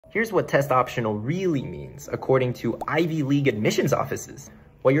Here's what test optional really means, according to Ivy League admissions offices.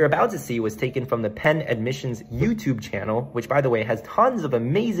 What you're about to see was taken from the Penn Admissions YouTube channel, which by the way has tons of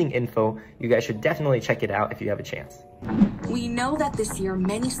amazing info. You guys should definitely check it out if you have a chance. We know that this year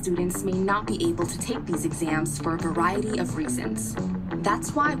many students may not be able to take these exams for a variety of reasons.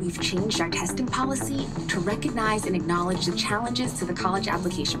 That's why we've changed our testing policy to recognize and acknowledge the challenges to the college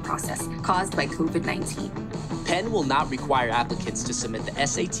application process caused by COVID-19. Penn will not require applicants to submit the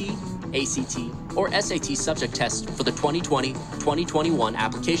SAT, ACT, or SAT subject test for the 2020-2021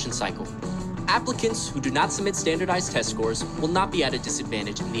 application cycle. Applicants who do not submit standardized test scores will not be at a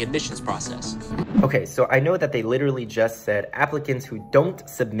disadvantage in the admissions process. Okay, so I know that they literally just said applicants who don't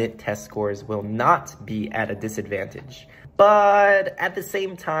submit test scores will not be at a disadvantage. But at the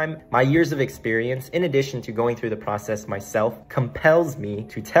same time, my years of experience, in addition to going through the process myself, compels me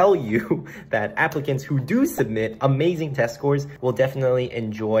to tell you that applicants who do submit amazing test scores will definitely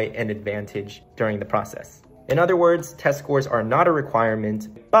enjoy an advantage during the process. In other words, test scores are not a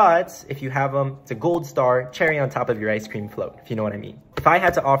requirement, but if you have them, it's a gold star, cherry on top of your ice cream float, if you know what I mean. If I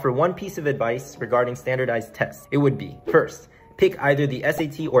had to offer one piece of advice regarding standardized tests, it would be, first, pick either the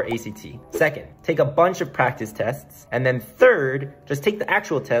SAT or ACT. Second, take a bunch of practice tests. And then third, just take the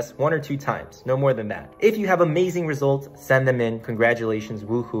actual test 1 or 2 times, no more than that. If you have amazing results, send them in, congratulations,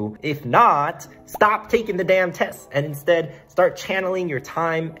 woohoo. If not, stop taking the damn tests and instead start channeling your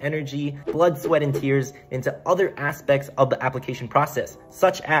time, energy, blood, sweat, and tears into other aspects of the application process,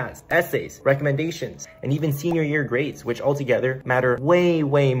 such as essays, recommendations, and even senior year grades, which altogether matter way,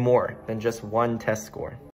 way more than just one test score.